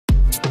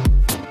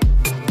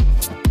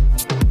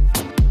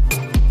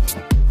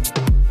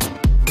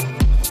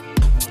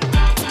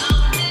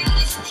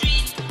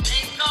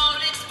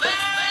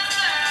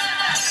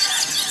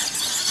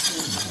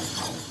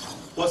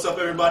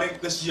everybody?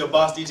 This is your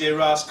boss DJ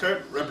Ras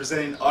Curt,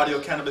 representing Audio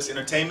Cannabis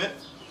Entertainment,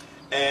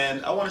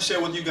 and I want to share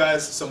with you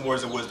guys some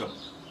words of wisdom.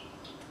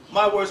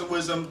 My words of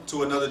wisdom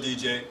to another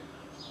DJ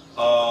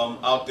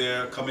out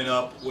there coming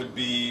up would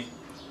be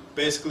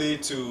basically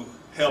to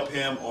help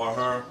him or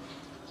her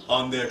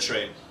on their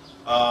trade.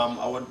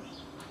 I would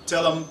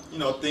tell them,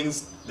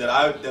 things that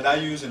I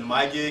use in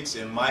my gigs,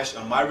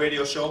 on my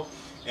radio show,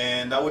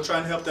 and I would try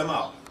and help them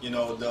out.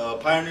 The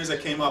pioneers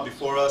that came out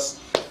before us,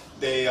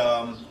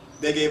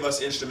 they gave us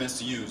instruments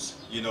to use,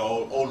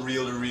 old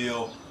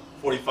reel-to-reel,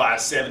 45,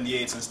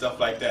 78s and stuff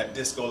like that,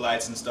 disco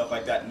lights and stuff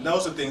like that. And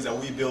those are things that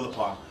we build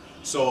upon.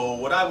 So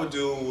what I would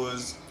do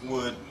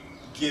would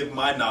give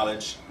my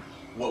knowledge,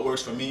 what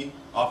works for me,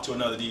 off to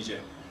another DJ.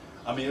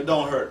 I mean, it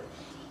don't hurt.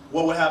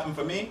 What would happen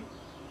for me?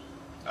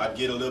 I'd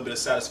get a little bit of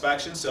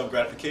satisfaction,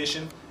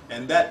 self-gratification,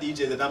 and that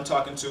DJ that I'm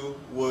talking to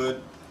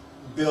would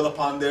build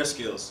upon their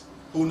skills.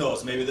 Who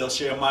knows, maybe they'll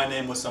share my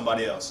name with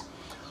somebody else.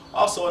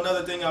 Also,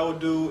 another thing I would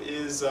do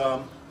is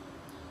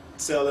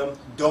tell them,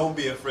 don't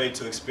be afraid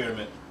to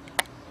experiment.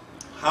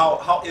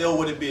 How ill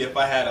would it be if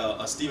I had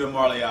a Stephen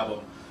Marley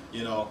album,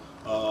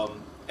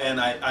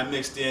 and I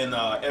mixed in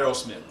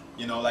Aerosmith,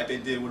 like they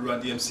did with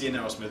Run DMC and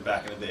Aerosmith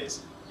back in the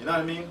days. You know what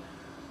I mean?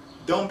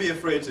 Don't be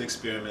afraid to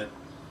experiment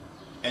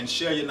and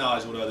share your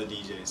knowledge with other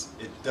DJs.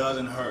 It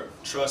doesn't hurt.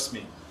 Trust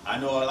me. I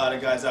know a lot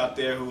of guys out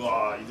there who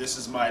are, this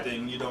is my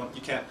thing, you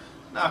can't.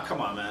 Nah,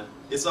 come on, man.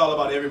 It's all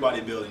about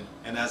everybody building.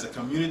 And as a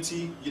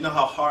community, you know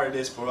how hard it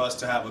is for us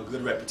to have a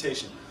good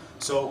reputation.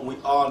 So we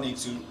all need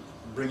to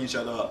bring each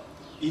other up.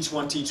 Each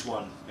one teach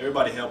one.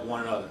 Everybody help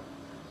one another.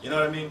 You know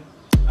what I mean?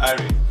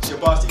 Alright, it's your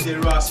boss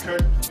DJ Ras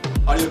Curt,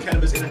 Audio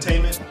Cannabis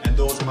Entertainment, and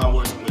those are my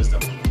words of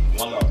wisdom.